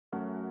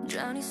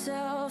drown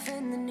yourself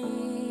in the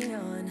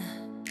neon.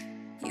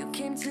 You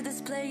came to this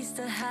place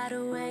to hide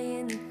away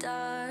in the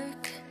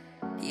dark.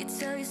 You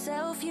tell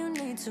yourself you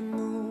need to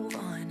move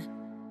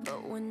on,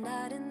 but when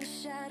night in the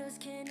shadows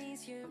can't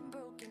ease your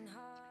broken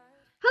heart.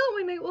 Hello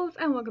my night wolves,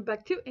 and welcome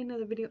back to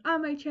another video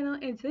on my channel.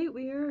 And today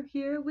we are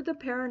here with the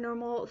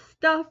paranormal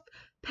stuff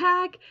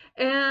pack.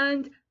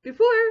 And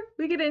before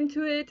we get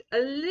into it, a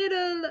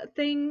little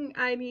thing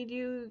I need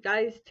you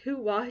guys to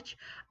watch.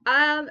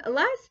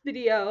 Last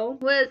video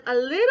was a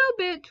little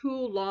bit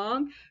too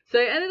long, so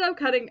I ended up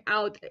cutting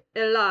out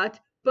a lot,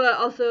 but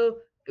also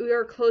we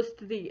are close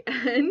to the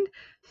end,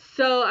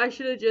 so I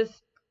should have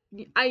just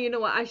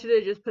I should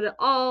have just put it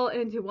all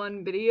into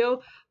one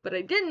video, but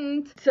I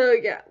didn't. So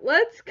yeah,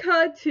 let's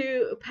cut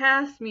to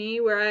past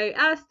me, where I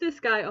asked this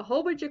guy a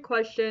whole bunch of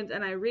questions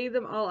and I read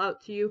them all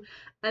out to you,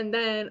 and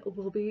then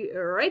we'll be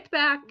right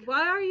back.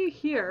 Why are you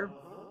here?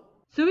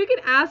 So we can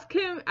ask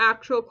him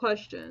actual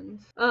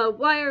questions.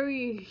 Why are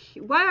you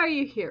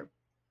here?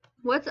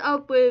 What's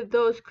up with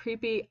those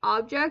creepy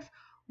objects?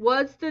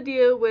 What's the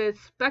deal with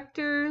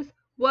specters?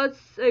 What's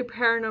a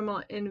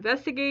paranormal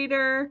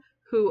investigator?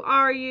 Who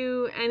are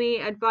you? Any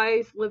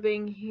advice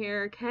living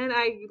here? Can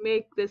I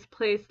make this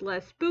place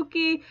less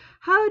spooky?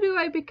 How do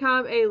I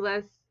become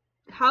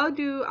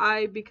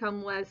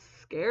less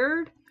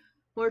scared?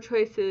 More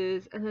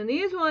choices. And then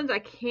these ones I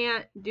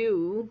can't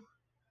do.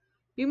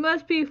 You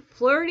must be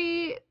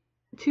flirty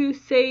to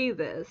say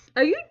this.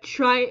 Are you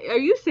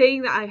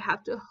saying that I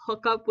have to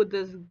hook up with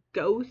this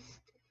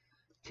ghost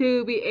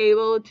to be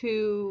able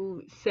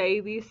to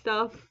say these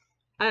stuff?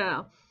 I don't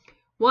know.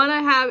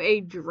 Wanna have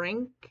a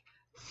drink?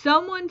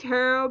 Someone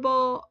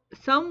terrible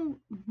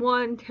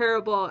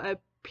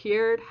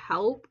appeared.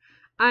 Help.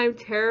 I'm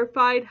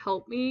terrified.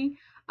 Help me.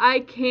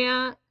 I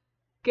can't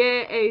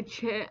get a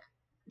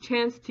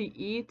chance to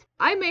eat.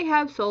 I may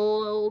have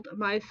sold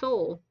my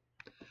soul.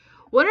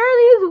 What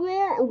are these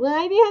weird?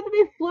 Why do you have to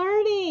be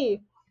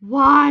flirty?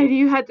 Why do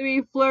you have to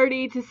be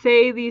flirty to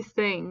say these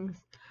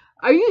things?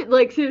 Are you,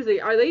 like,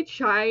 seriously, are they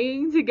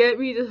trying to get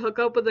me to hook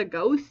up with a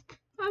ghost?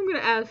 I'm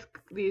gonna ask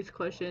these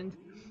questions.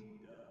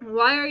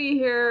 Why are you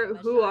here?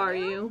 Who are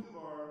you?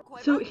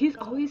 So he's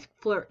always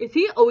is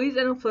he always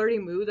in a flirty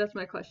mood? That's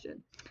my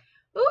question.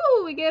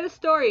 Ooh, we get a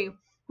story.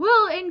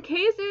 Well, in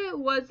case it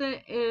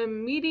wasn't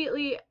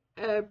immediately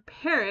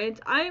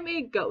apparent, I'm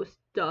a ghost,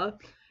 duh.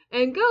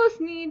 And ghosts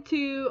need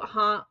to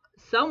haunt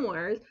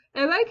somewhere. If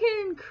I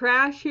can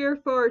crash here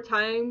for a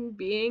time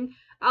being,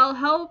 I'll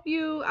help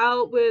you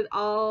out with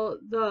all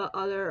the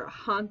other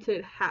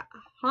haunted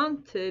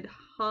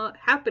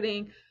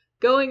happening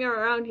going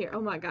around here.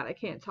 Oh my god, I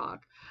can't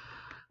talk.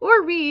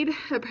 Or read,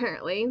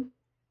 apparently.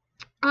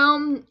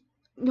 Normally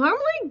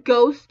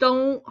ghosts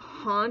don't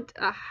haunt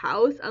a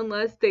house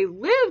unless they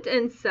lived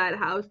in said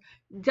house,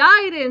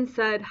 died in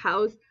said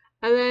house,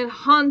 and then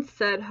haunt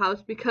said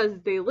house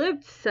because they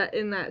lived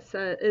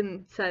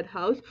in said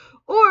house,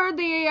 or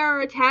they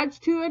are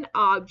attached to an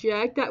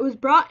object that was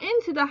brought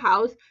into the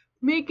house,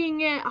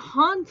 making it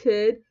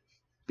haunted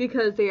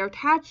because they are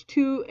attached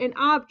to an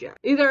object.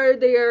 Either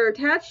they are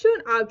attached to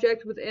an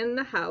object within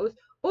the house,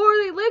 or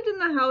they lived in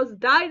the house,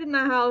 died in the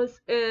house,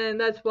 and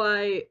that's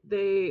why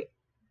they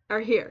are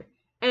here.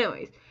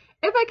 Anyways,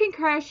 if I can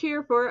crash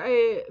here for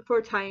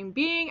a time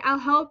being, I'll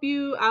help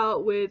you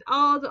out with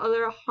all the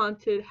other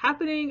haunted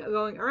happening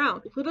going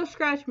around. Little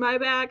scratch my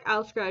back,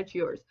 I'll scratch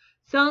yours.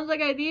 Sounds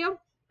like idea?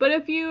 But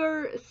if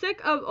you're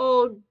sick of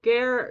old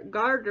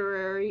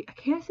Gardery, I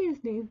can't say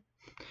his name,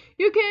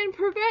 you can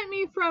prevent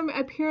me from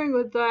appearing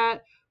with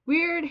that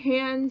weird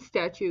hand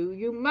statue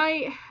you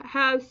might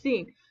have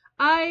seen.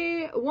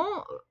 I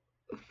won't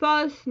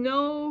fuss,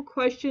 no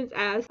questions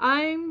asked.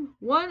 I'm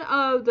one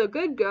of the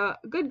good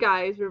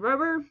guys,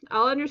 remember?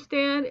 I'll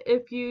understand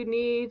if you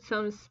need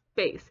some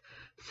space.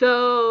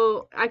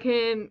 So I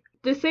can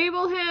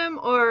disable him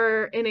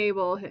or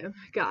enable him.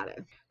 Got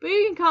it. But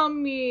you can call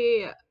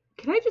me,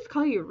 can I just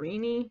call you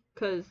Rini?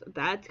 Because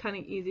that's kind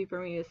of easy for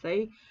me to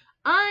say.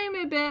 I'm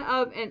a bit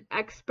of an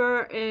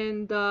expert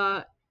in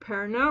the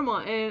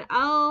paranormal, and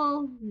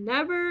I'll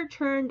never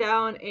turn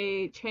down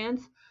a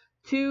chance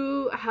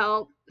to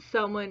help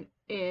someone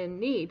in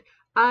need.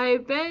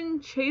 I've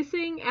been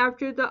chasing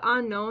after the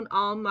unknown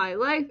all my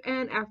life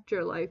and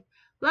afterlife.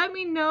 Let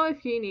me know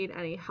if you need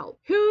any help.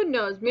 Who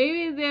knows,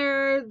 maybe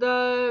they're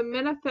the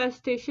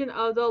manifestation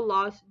of the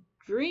lost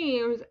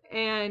dreams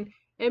and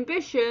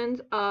ambitions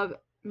of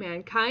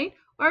mankind,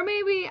 or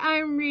maybe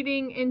I'm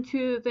reading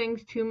into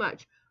things too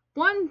much.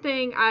 One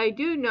thing I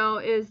do know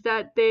is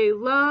that they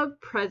love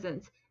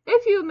presents.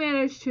 If you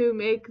manage to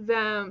make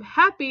them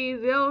happy,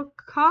 they'll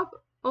cop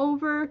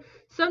over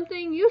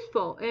something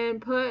useful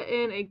and put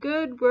in a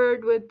good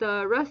word with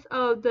the rest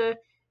of the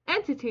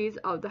entities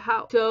of the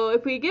house. So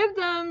if we give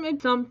them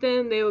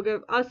something, they will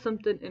give us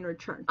something in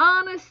return.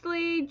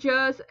 Honestly,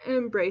 just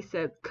embrace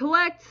it.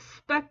 Collect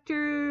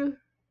specter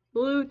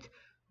loot,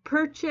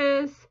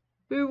 purchase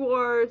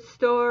rewards,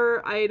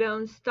 store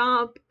items,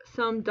 stomp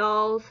some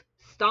dolls,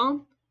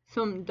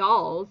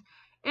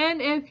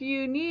 and if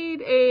you need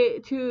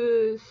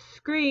to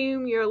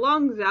scream your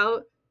lungs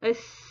out,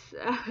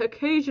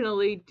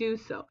 occasionally do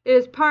so. It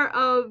is part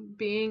of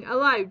being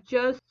alive.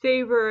 Just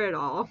savor it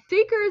all.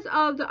 Seekers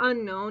of the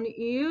unknown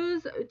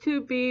used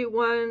to be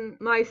one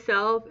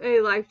myself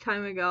a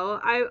lifetime ago.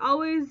 I've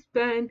always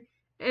been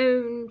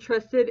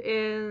interested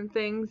in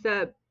things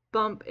that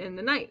bump in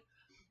the night.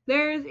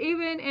 There's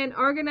even an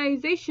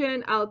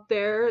organization out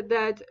there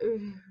that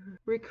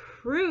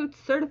recruits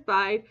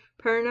certified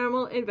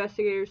paranormal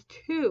investigators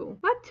too.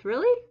 What?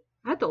 Really?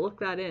 I have to look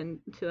that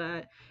into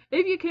that.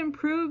 If you can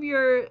prove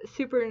your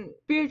super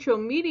spiritual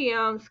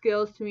medium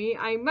skills to me,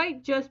 I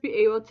might just be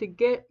able to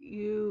get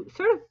you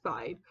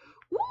certified.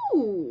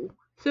 Ooh!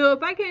 So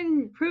if I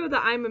can prove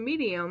that I'm a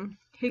medium,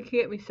 he can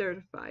get me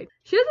certified.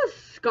 She has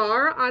a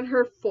scar on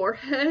her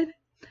forehead.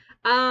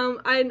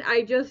 And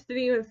I just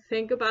didn't even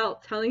think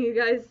about telling you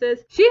guys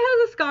this. She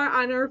has a scar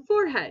on her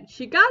forehead.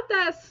 She got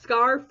that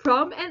scar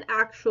from an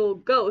actual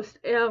ghost.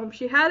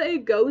 She had a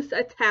ghost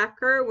attack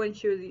her when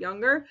she was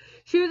younger.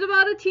 She was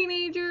about a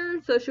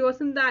teenager, so she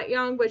wasn't that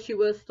young, but she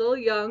was still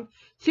young.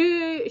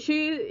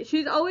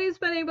 She's always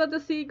been able to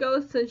see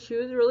ghosts since she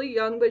was really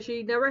young, but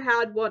she never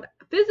had one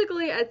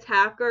physically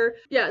attack her.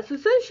 Yeah, so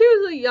since she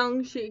was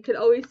young, she could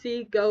always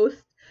see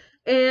ghosts.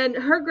 And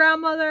her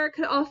grandmother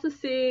could also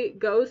see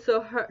ghosts,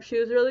 so she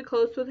was really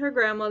close with her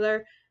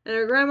grandmother. And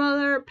her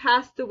grandmother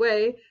passed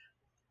away,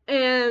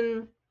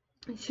 and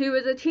she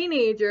was a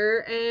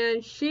teenager,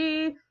 and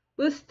she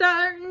was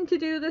starting to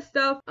do this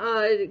stuff,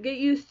 get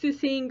used to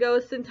seeing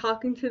ghosts and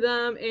talking to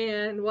them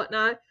and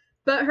whatnot.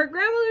 But her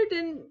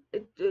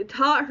grandmother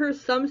taught her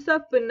some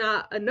stuff, but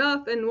not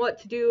enough, and what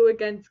to do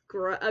against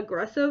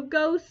aggressive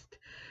ghosts.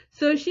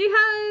 So she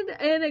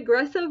had an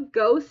aggressive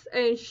ghost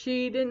and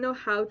she didn't know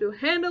how to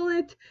handle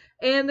it,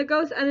 and the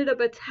ghost ended up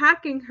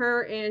attacking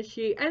her and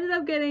she ended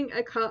up getting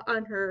a cut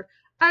on her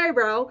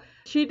eyebrow.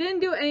 She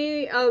didn't do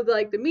any of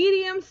like the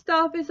medium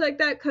stuff, it's like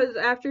that, because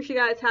after she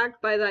got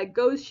attacked by that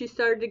ghost, she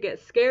started to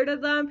get scared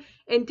of them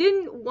and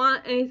didn't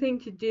want anything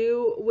to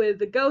do with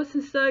the ghosts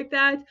and stuff like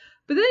that.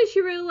 But then she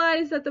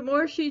realized that the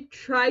more she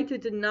tried to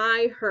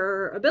deny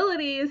her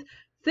abilities,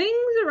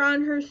 things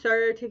around her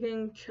started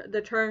taking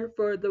the turn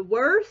for the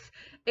worse,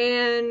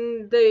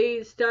 and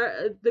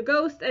the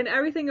ghost and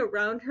everything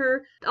around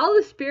her, all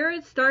the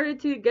spirits started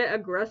to get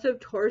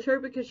aggressive towards her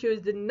because she was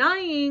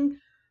denying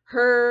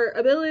her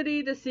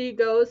ability to see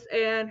ghosts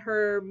and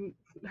her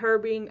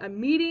being a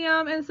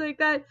medium and stuff like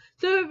that.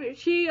 So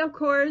she, of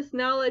course,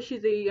 now that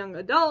she's a young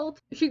adult,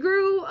 she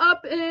grew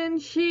up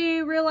and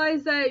she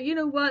realized that, you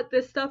know what,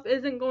 this stuff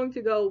isn't going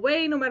to go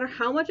away no matter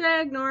how much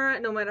I ignore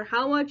it, no matter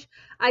how much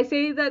I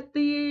say that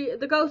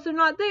the ghosts are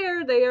not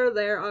there. They are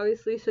there,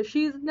 obviously. So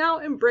she's now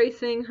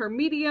embracing her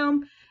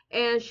medium,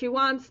 and she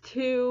wants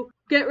to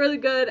get really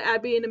good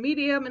at being a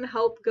medium and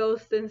help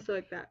ghosts and stuff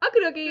like that.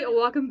 Okay,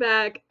 welcome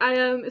back. I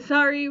am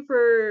sorry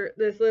for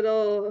this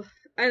little,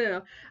 I don't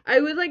know. I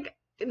was like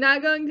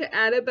not going to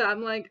add it, but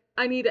I'm like,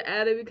 I need to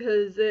add it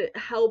because it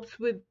helps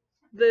with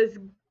this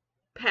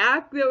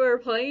pack that we're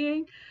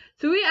playing.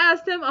 So we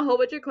asked him a whole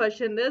bunch of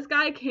questions. This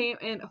guy came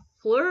in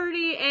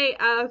flirty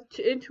AF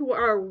into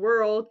our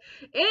world,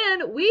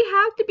 and we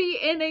have to be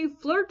in a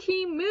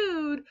flirty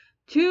mood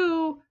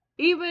to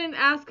even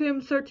ask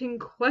him certain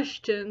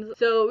questions.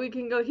 So we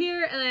can go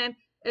here, and then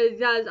it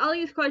does all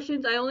these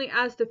questions. I only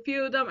asked a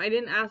few of them. I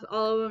didn't ask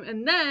all of them.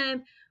 And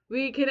then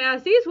we can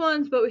ask these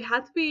ones, but we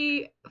have to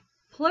be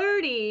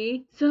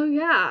flirty. So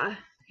yeah,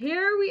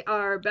 here we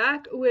are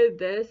back with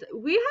this.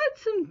 We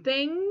had some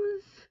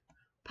things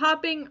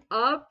popping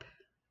up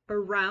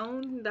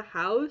around the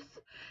house,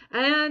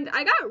 and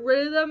I got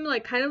rid of them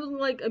like kind of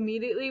like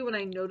immediately when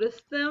I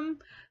noticed them,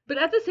 but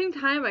at the same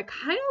time I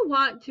kind of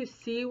want to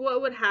see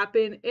what would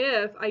happen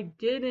if I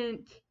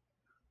didn't.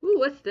 Ooh,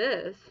 what's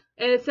this?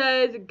 And it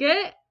says,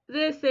 get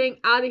this thing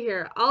out of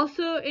here.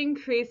 Also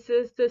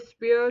increases the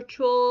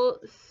spiritual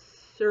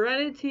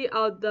serenity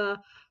of the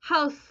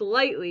house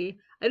slightly.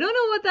 I don't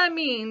know what that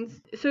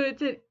means. So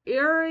it's an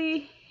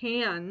eerie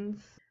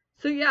hands.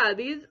 So yeah,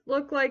 these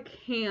look like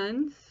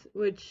hands,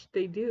 which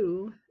they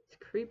do. It's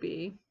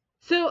creepy.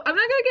 So I'm not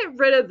gonna get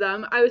rid of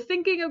them. I was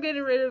thinking of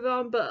getting rid of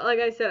them, but like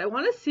I said, I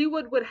want to see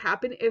what would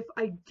happen if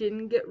I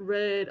didn't get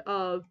rid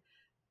of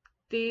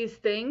these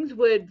things.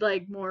 Would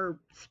like more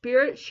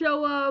spirits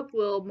show up?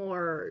 Will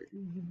more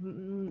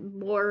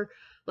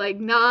like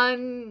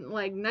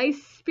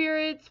nice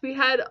spirits? We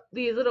had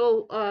these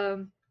little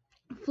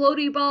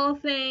floaty ball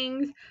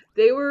things.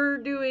 They were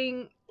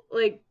doing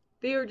like,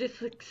 they were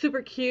just like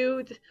super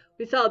cute.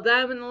 We saw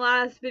them in the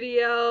last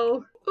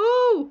video.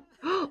 Ooh!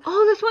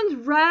 Oh, this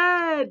one's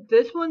red.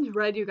 This one's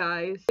red, you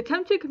guys.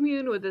 Attempt to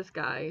commune with this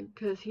guy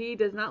because he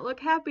does not look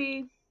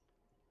happy.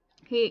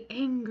 He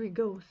angry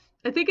ghost.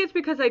 I think it's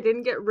because I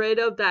didn't get rid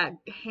of that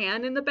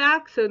hand in the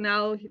back, so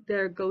now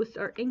their ghosts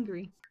are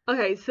angry.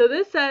 Okay, so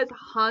this says,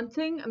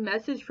 haunting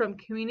message from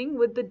communing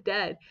with the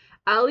dead.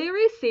 Allie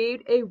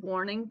received a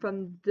warning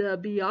from the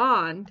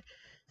beyond.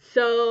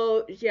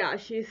 So, yeah,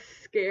 she's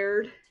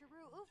scared.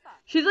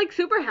 She's like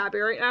super happy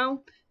right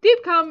now. Deep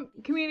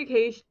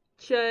communication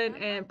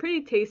and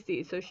pretty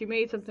tasty, so she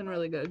made something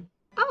really good.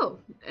 Oh,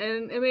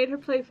 and it made her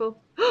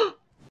playful.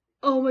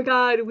 Oh my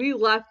god, we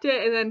left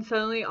it and then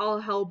suddenly all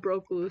hell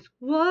broke loose.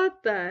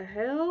 What the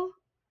hell?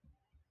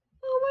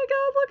 Oh my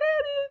god, look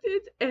at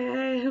it!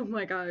 Oh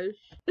my gosh.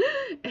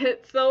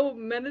 It's so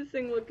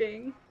menacing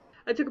looking.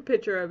 I took a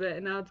picture of it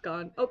and now it's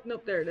gone. Oh,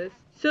 nope, there it is.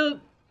 So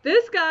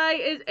this guy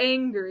is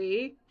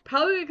angry.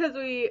 Probably because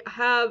we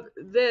have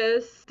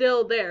this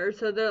still there.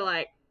 So they're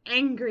like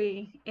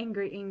angry,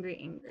 angry, angry,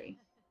 angry.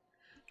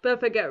 But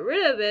if I get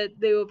rid of it,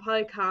 they will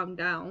probably calm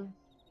down.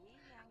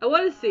 I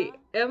want to see,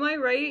 am I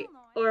right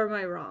or am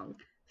I wrong?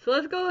 So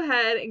let's go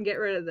ahead and get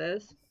rid of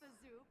this.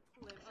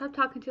 Stop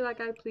talking to that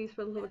guy, please,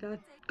 for the love of God.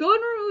 Go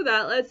and remove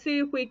that. Let's see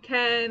if we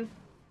can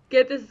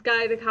get this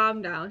guy to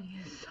calm down. He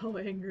is so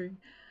angry.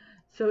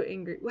 So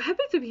angry. What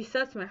happens if he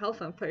sets my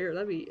house on fire?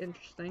 That'd be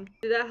interesting.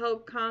 Did that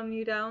help calm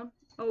you down?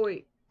 Oh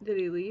wait, did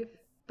he leave?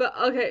 But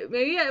okay,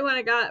 maybe when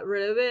I got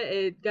rid of it,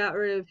 it got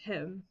rid of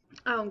him.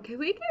 Can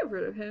we get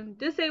rid of him?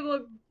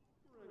 Disable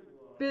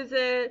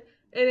visit,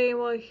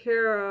 enable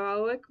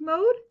heroic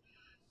mode.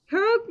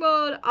 Heroic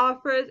mode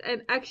offers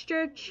an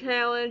extra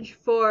challenge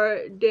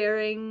for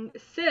daring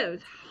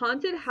Sims.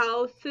 Haunted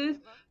houses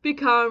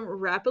become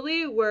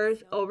rapidly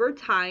worse over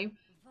time.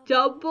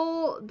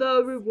 Double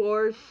the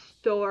reward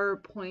store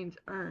points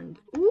earned.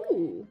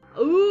 Ooh.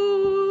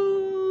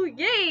 Ooh.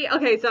 Yay.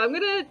 Okay, so I'm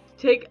gonna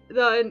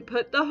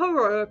put the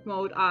heroic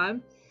mode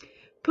on.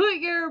 Put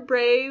your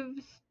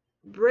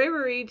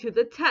bravery to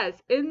the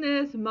test. In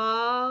this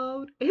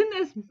mode, I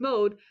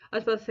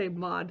was about to say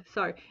mod,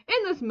 sorry.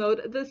 In this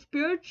mode, the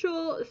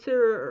spiritual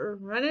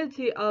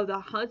serenity of the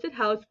haunted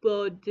house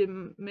will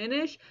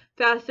diminish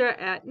faster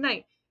at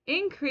night.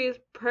 Increase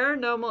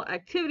paranormal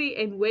activity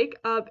and wake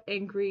up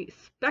angry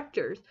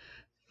specters.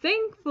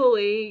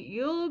 Thankfully,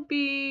 you'll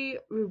be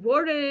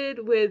rewarded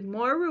with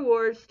more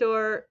reward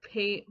store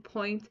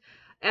points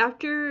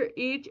after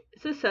each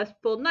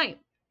successful night.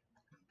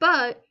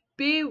 But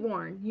be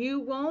warned, you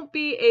won't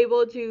be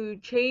able to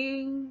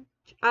change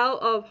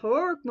out of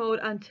heroic mode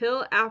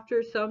until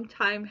after some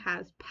time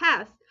has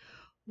passed.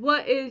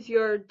 What is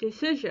your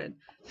decision?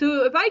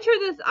 So if I turn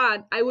this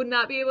on, I would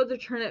not be able to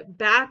turn it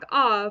back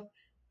off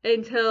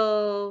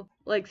until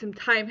like some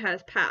time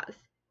has passed.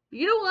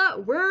 You know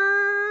what?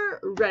 We're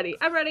ready.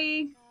 I'm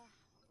ready.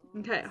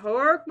 Okay,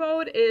 heroic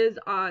mode is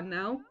on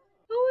now.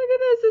 Oh my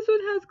goodness, this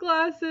one has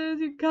glasses,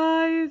 you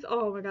guys.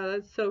 Oh my god,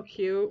 that's so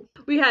cute.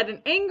 We had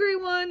an angry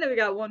one, then we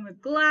got one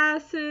with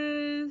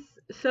glasses.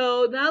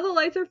 So now the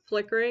lights are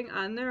flickering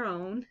on their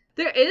own.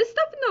 There is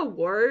stuff in the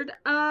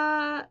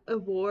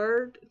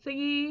award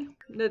thingy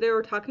that they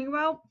were talking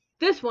about.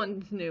 This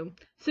one's new.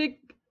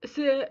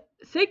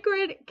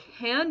 Sacred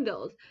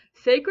candles.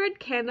 Sacred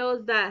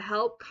candles that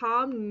help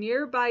calm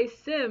nearby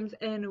Sims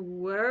and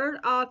ward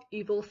off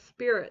evil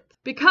spirits.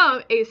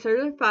 Become a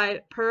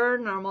certified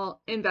paranormal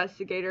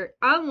investigator.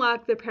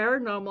 Unlock the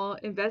paranormal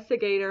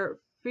investigator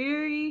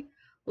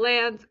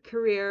freelance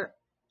career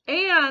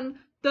and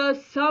the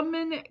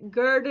summon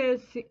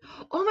garden.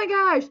 Oh my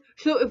gosh!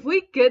 So if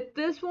we get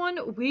this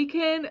one, we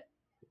can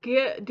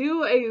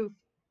do a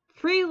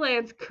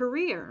freelance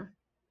career.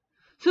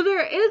 So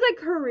there is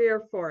a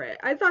career for it.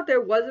 I thought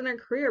there wasn't a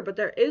career, but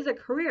there is a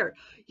career.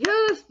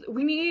 Yes,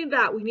 we need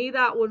that. We need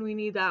that one. We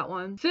need that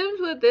one. Sims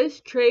with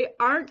this trait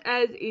aren't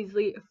as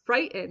easily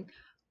frightened.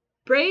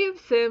 Brave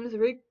Sims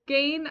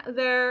regain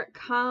their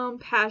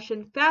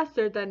compassion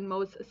faster than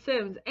most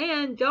Sims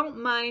and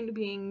don't mind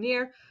being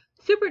near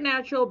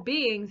supernatural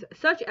beings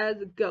such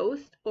as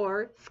ghosts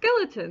or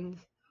skeletons.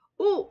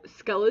 Oh,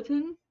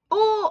 skeleton?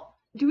 Oh,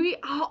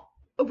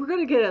 we're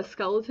gonna get a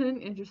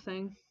skeleton?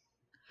 Interesting.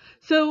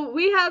 So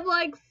we have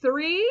like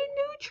 3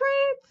 new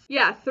traits?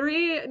 Yeah,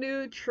 3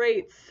 new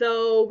traits.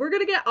 So we're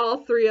gonna get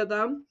all 3 of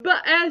them.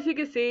 But as you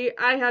can see,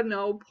 I have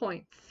no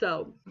points.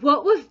 So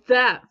what was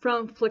that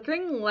from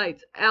flickering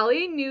lights?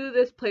 Allie knew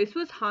this place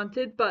was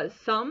haunted, but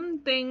some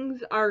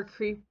things are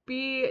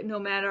creepy no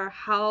matter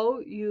how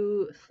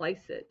you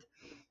slice it.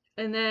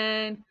 And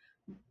then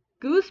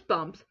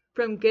goosebumps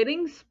from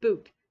getting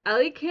spooked.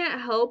 Allie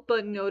can't help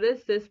but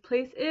notice this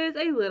place is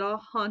a little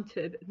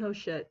haunted. No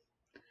shit.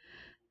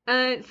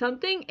 And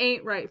something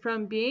ain't right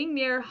from being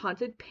near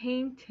haunted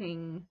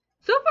painting.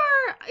 So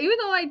far, even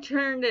though I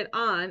turned it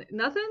on,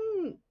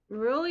 nothing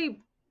really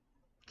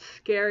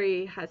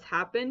scary has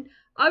happened.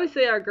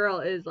 Obviously, our girl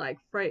is like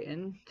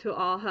frightened to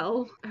all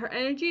hell. Her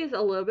energy is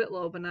a little bit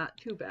low, but not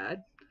too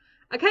bad.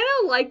 I kind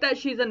of like that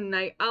she's a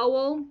night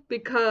owl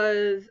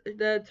because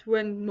that's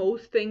when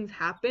most things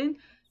happen.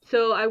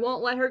 So I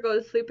won't let her go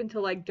to sleep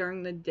until like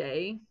during the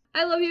day.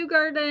 I love you,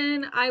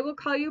 Garden. I will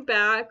call you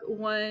back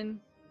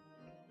when...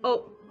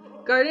 Oh,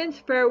 Garden's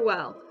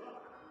farewell.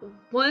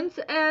 Once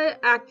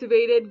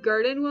activated,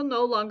 Garden will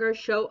no longer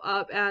show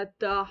up at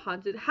the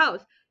haunted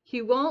house.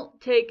 He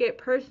won't take it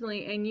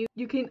personally, and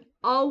you can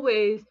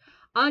always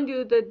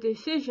undo the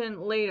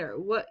decision later.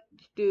 What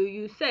do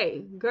you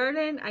say?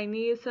 Garden, I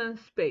need some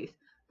space.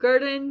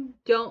 Garden,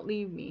 don't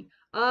leave me.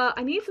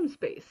 I need some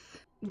space.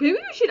 Maybe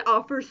we should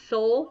offer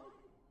soul.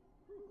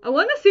 I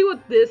want to see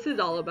what this is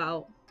all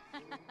about.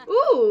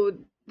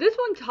 Ooh, this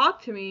one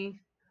talked to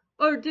me.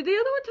 Or did the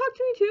other one talk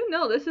to me too?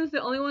 No, this is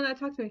the only one that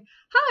talked to me.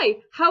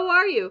 Hi, how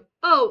are you?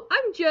 Oh,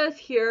 I'm just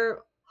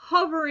here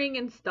hovering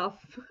and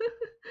stuff.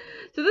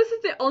 So this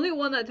is the only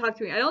one that talked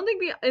to me. I don't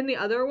think in the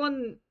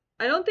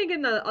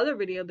other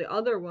video the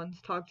other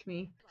ones talked to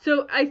me.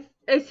 So I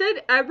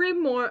said every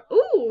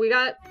ooh, we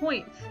got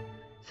points.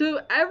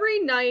 So every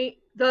night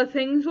the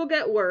things will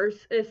get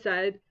worse, it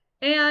said,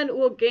 and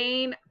we'll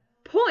gain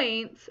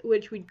points,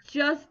 which we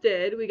just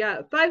did. We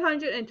got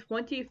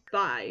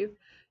 525.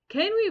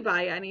 Can we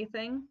buy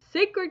anything?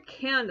 Sacred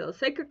candles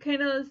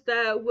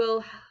that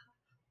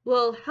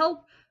will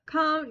help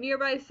calm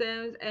nearby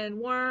sins and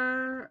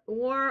war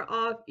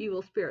off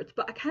evil spirits.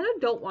 But I kind of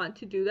don't want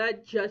to do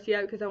that just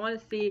yet because I want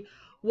to see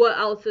what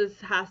else this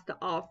has to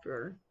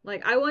offer.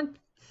 Like, I want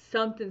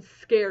something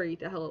scary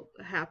to help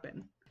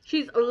happen.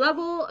 She's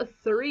level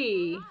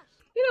 3.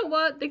 You know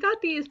what? They got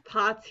these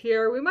pots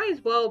here. We might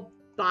as well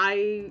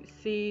buy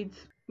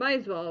seeds. Might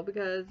as well,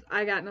 because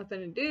I got nothing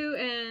to do,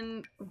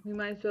 and we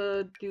might as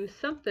well do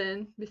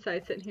something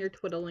besides sitting here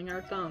twiddling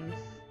our thumbs.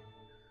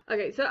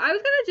 Okay, so I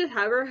was gonna just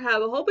have her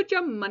have a whole bunch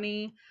of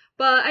money,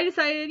 but I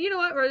decided, you know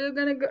what, we're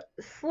gonna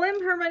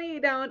slim her money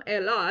down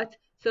a lot.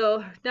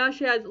 So now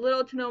she has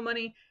little to no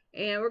money,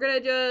 and we're gonna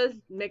just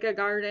make a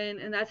garden,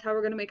 and that's how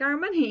we're gonna make our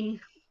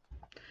money.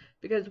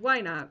 Because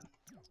why not?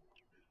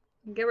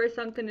 Give her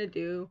something to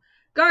do.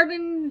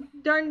 Garden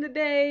during the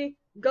day,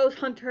 ghost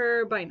hunt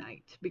her by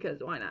night,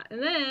 because why not?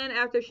 And then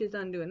after she's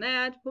done doing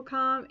that, we'll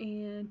come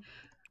and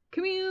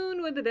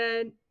commune with the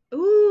dead.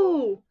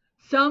 Ooh!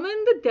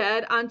 Summon the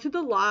dead onto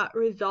the lot.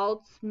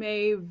 Results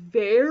may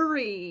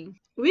vary.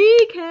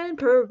 We can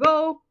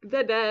provoke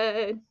the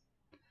dead.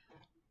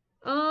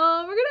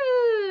 We're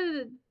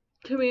gonna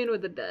commune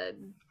with the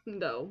dead,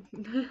 though.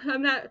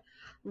 I'm not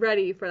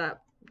ready for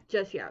that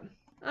just yet.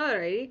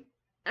 Alrighty.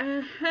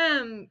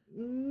 Ahem.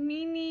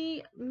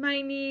 Meeny,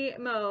 miny,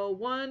 mo.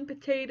 1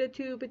 potato,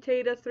 2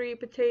 potato, 3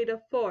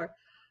 potato, 4.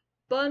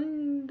 Bubblegum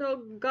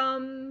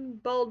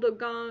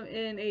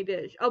in a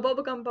dish. Oh,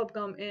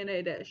 bubblegum in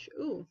a dish.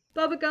 Ooh.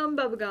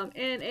 Bubblegum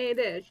in a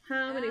dish.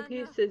 How many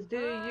pieces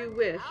do you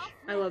wish?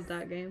 I love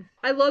that game.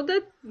 I love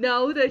that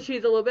now that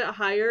she's a little bit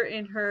higher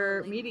in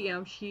her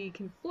medium, she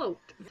can float.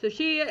 So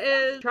she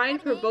is trying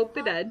to provoke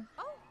the dead.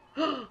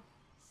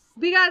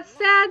 We got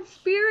sad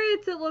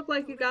spirits, it looked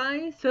like, you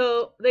guys.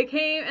 So they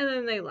came and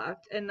then they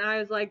left. And I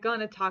was like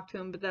gonna talk to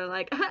them, but they're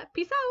like,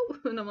 peace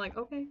out. And I'm like,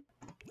 okay.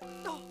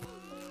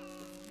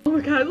 Oh my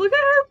god, look at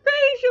her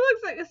face! She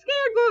looks like a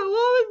scarecrow!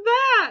 What was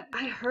that?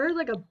 I heard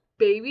like a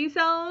baby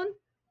sound.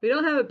 We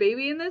don't have a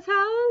baby in this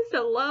house.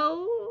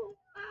 Hello?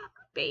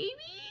 Baby?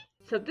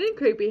 Something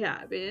creepy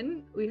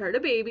happened. We heard a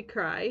baby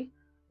cry.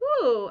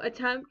 Ooh,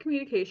 attempt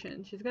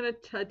communication. She's gonna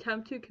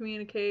attempt to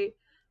communicate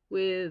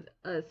with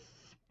a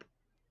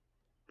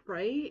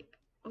sprite?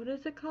 What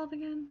is it called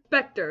again?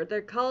 Spectre.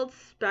 They're called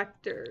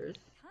specters.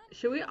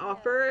 Should we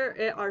offer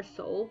it our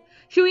soul?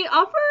 Should we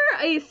offer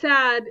a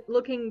sad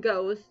looking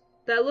ghost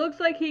that looks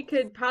like he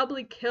could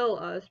probably kill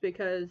us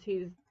because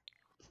he's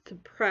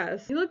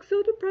depressed? He looks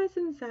so depressed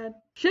and sad.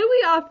 Should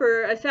we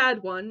offer a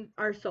sad one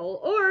our soul,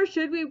 or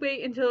should we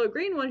wait until a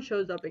green one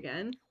shows up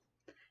again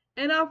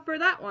and offer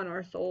that one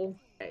our soul?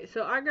 Okay,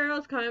 so our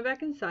girl's coming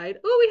back inside.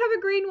 Oh, we have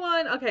a green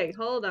one. Okay,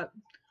 hold up.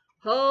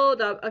 Hold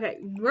up. Okay,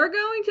 we're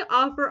going to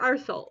offer our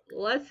soul.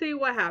 Let's see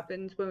what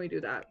happens when we do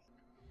that.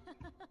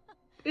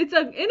 It's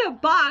in a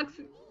box.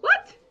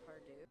 What?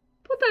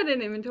 Put that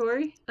in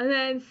inventory. And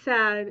then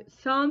sad.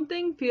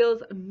 Something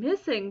feels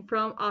missing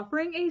from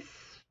offering a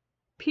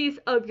piece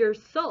of your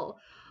soul.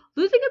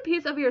 Losing a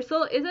piece of your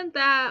soul isn't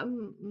that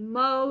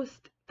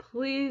most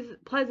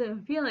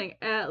pleasant feeling.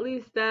 At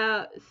least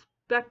that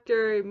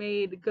Spectre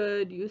made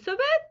good use of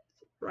it,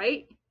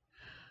 right?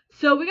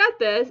 So we got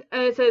this,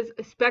 and it says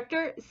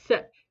Spectre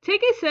sip.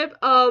 Take a sip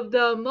of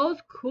the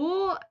most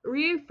cool,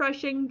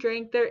 refreshing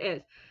drink there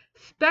is.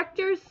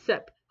 Spectre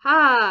sip.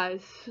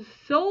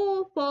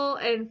 Soulful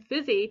and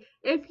fizzy.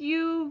 If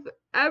you've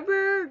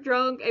ever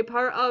drunk a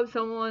part of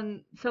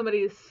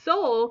somebody's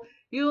soul,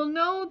 you'll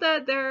know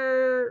that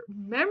their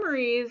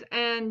memories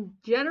and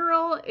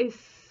general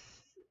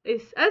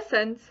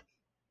essence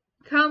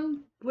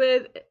come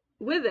with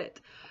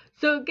it.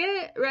 So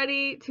get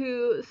ready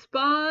to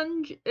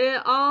sponge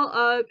it all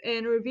up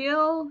and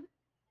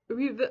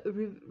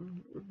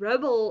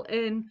revel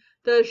in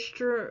the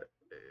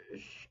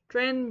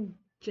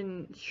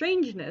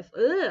strangeness.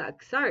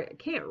 Ugh, sorry, I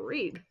can't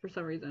read for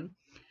some reason.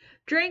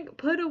 Drink,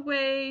 put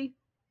away.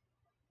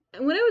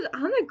 When it was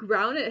on the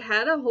ground, it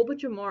had a whole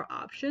bunch of more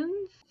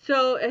options.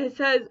 So it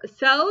says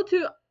sell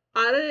to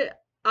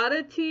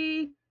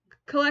oddity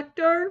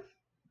collector,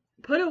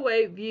 put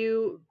away,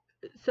 view.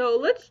 So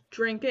let's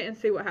drink it and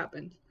see what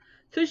happens.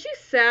 So she's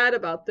sad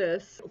about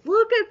this.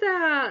 Look at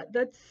that.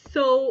 That's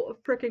so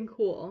freaking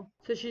cool.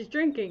 So she's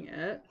drinking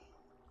it.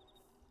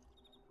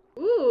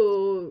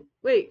 Ooh,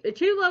 wait,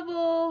 achieved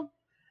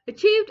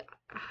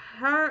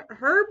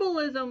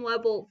herbalism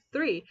level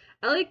 3.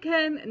 Ellie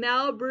can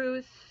now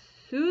brew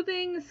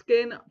soothing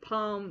skin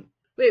balm.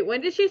 Wait,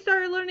 when did she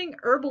start learning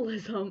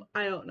herbalism?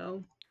 I don't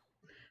know.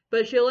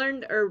 but she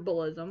learned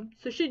herbalism.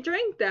 So she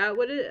drank that.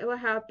 What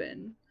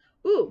happened?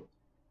 Ooh.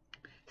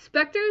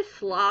 Spectre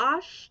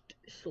sloshed.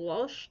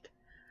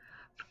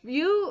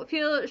 You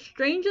feel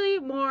strangely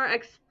more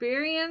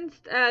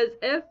experienced, as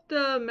if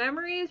the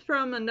memories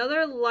from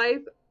another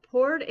life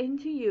poured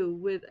into you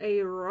with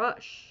a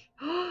rush.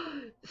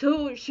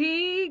 So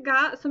she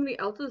got somebody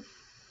else's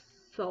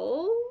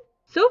soul?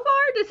 So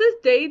far, this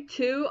is day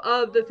 2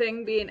 of the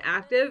thing being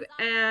active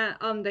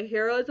and the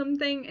heroism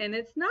thing, and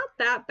it's not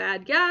that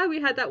bad. Yeah,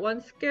 we had that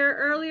one scare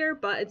earlier,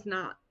 but it's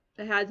not.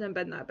 It hasn't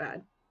been that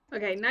bad.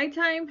 Okay,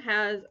 nighttime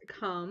has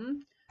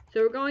come.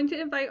 So we're going to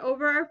invite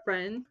over our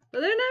friends.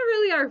 But they're not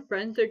really our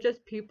friends, they're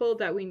just people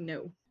that we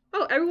know.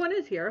 Oh, everyone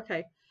is here,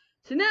 okay.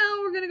 So now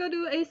we're gonna go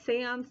do a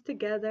seance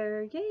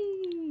together.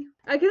 Yay!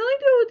 I can only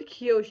do it with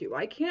Kiyoshi.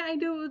 Why can't I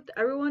do it with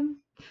everyone?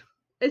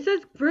 It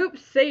says group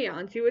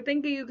seance. You would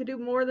think that you could do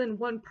more than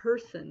one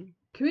person.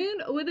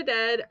 Commune with the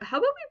dead. How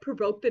about we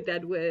provoke the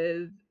dead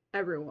with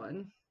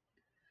everyone?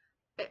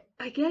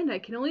 Again, I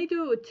can only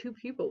do it with 2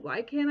 people.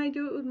 Why can't I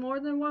do it with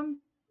more than one?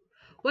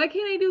 Why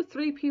can't I do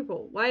 3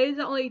 people? Why is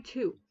it only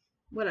 2?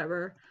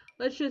 Whatever.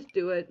 Let's just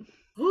do it.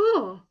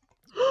 Oh!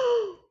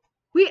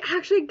 We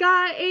actually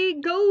got a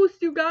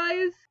ghost, you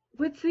guys!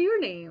 What's your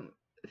name?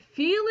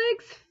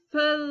 Felix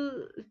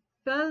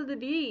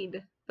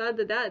Feldedid. I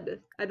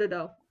don't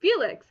know.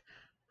 Felix!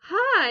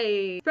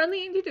 Hi!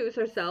 Friendly introduce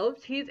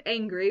ourselves. He's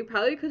angry,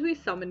 probably because we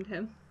summoned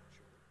him.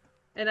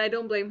 And I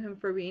don't blame him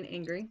for being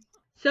angry.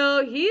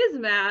 So he is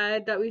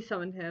mad that we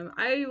summoned him.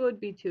 I would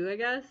be too, I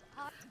guess.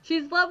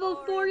 She's level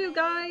 4, you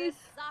guys!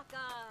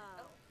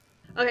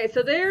 Okay,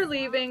 so they're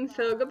leaving,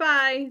 so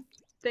goodbye.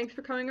 Thanks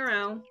for coming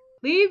around.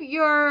 Leave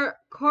your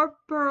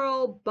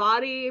corporal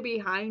body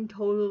behind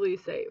totally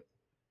safe.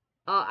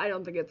 I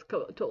don't think it's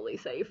totally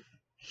safe.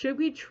 Should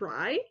we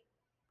try?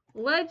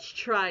 Let's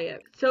try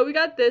it. So we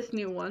got this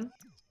new one.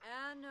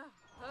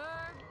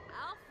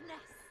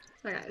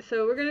 Okay,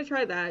 so we're gonna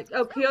try that.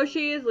 Oh,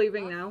 Kiyoshi is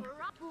leaving now.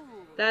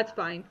 That's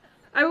fine.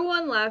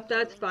 Everyone left,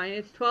 that's fine.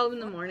 It's 12 in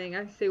the morning.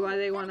 I see why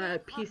they wanna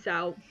peace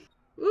out.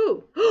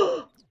 Ooh!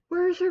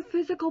 Where's her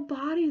physical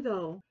body,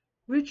 though?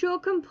 Ritual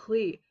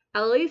complete.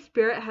 Allie's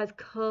spirit has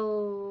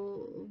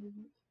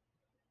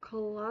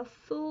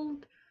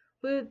colossaled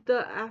with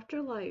the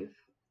afterlife.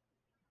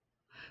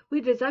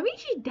 Wait, does that mean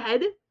she's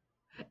dead?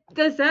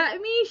 Does that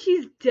mean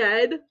she's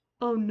dead?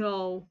 Oh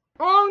no.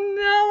 Oh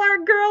no, our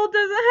girl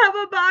doesn't have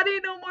a body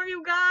no more,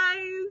 you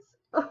guys.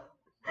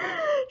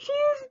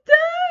 She's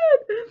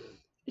dead.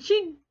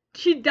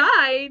 She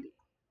died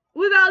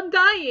without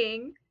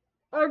dying.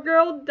 Our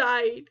girl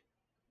died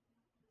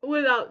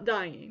without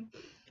dying.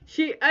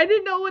 I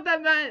didn't know what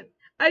that meant.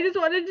 I just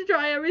wanted to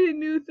try every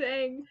new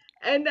thing,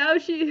 and now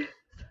she.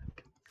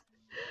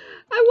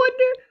 I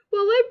wonder,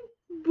 will it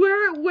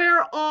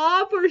wear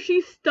off, or is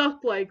she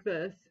stuck like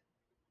this?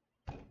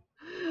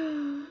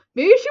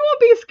 Maybe she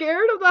won't be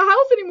scared of the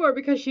house anymore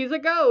because she's a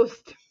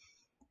ghost.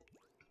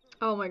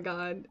 Oh my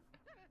god.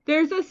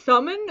 There's a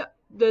summon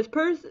the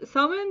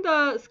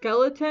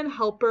skeleton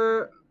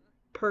helper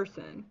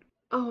person.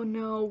 Oh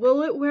no,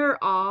 will it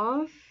wear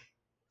off?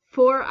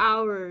 4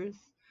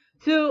 hours.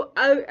 So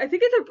I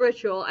think it's a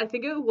ritual. I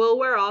think it will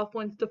wear off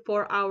once the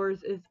 4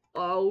 hours is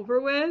over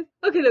with.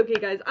 Okay,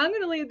 guys, I'm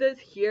gonna leave this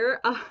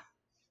here.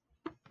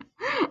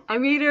 I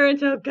made her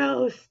into a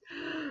ghost.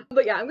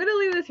 But yeah, I'm gonna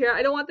leave this here.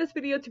 I don't want this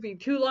video to be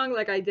too long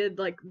like I did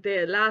like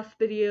the last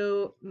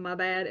video. My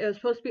bad. It was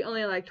supposed to be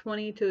only like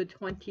 20 to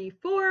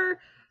 24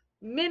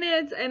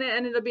 minutes, and it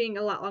ended up being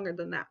a lot longer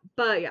than that.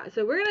 But yeah,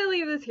 so we're gonna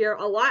leave this here.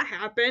 A lot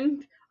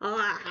happened,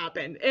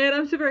 and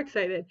I'm super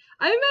excited.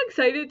 I'm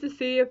excited to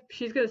see if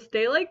she's gonna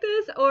stay like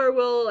this, or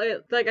will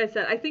it, like I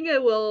said, I think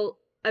it will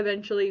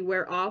eventually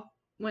wear off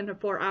when the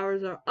 4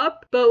 hours are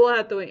up, but we'll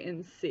have to wait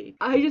and see.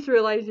 I just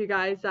realized, you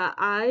guys, that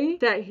I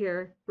sat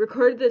here,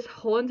 recorded this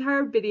whole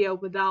entire video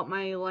without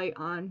my light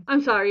on.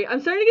 I'm sorry,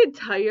 I'm starting to get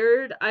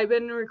tired. I've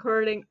been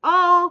recording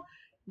all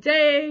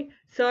day,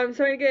 so I'm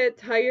starting to get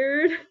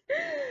tired.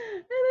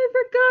 And I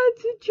forgot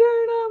to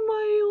turn on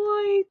my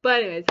light.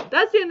 But anyways,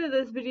 that's the end of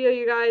this video,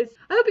 you guys.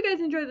 I hope you guys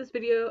enjoyed this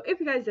video. If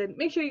you guys did,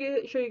 make sure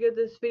you give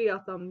this video a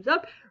thumbs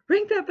up.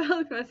 Ring that bell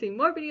if you want to see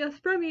more videos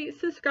from me.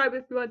 Subscribe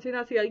if you want to. And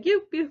I'll see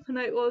you beautiful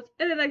night wolves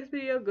in the next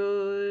video.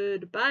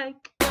 Goodbye.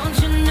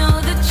 Don't you know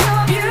that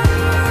you're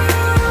beautiful?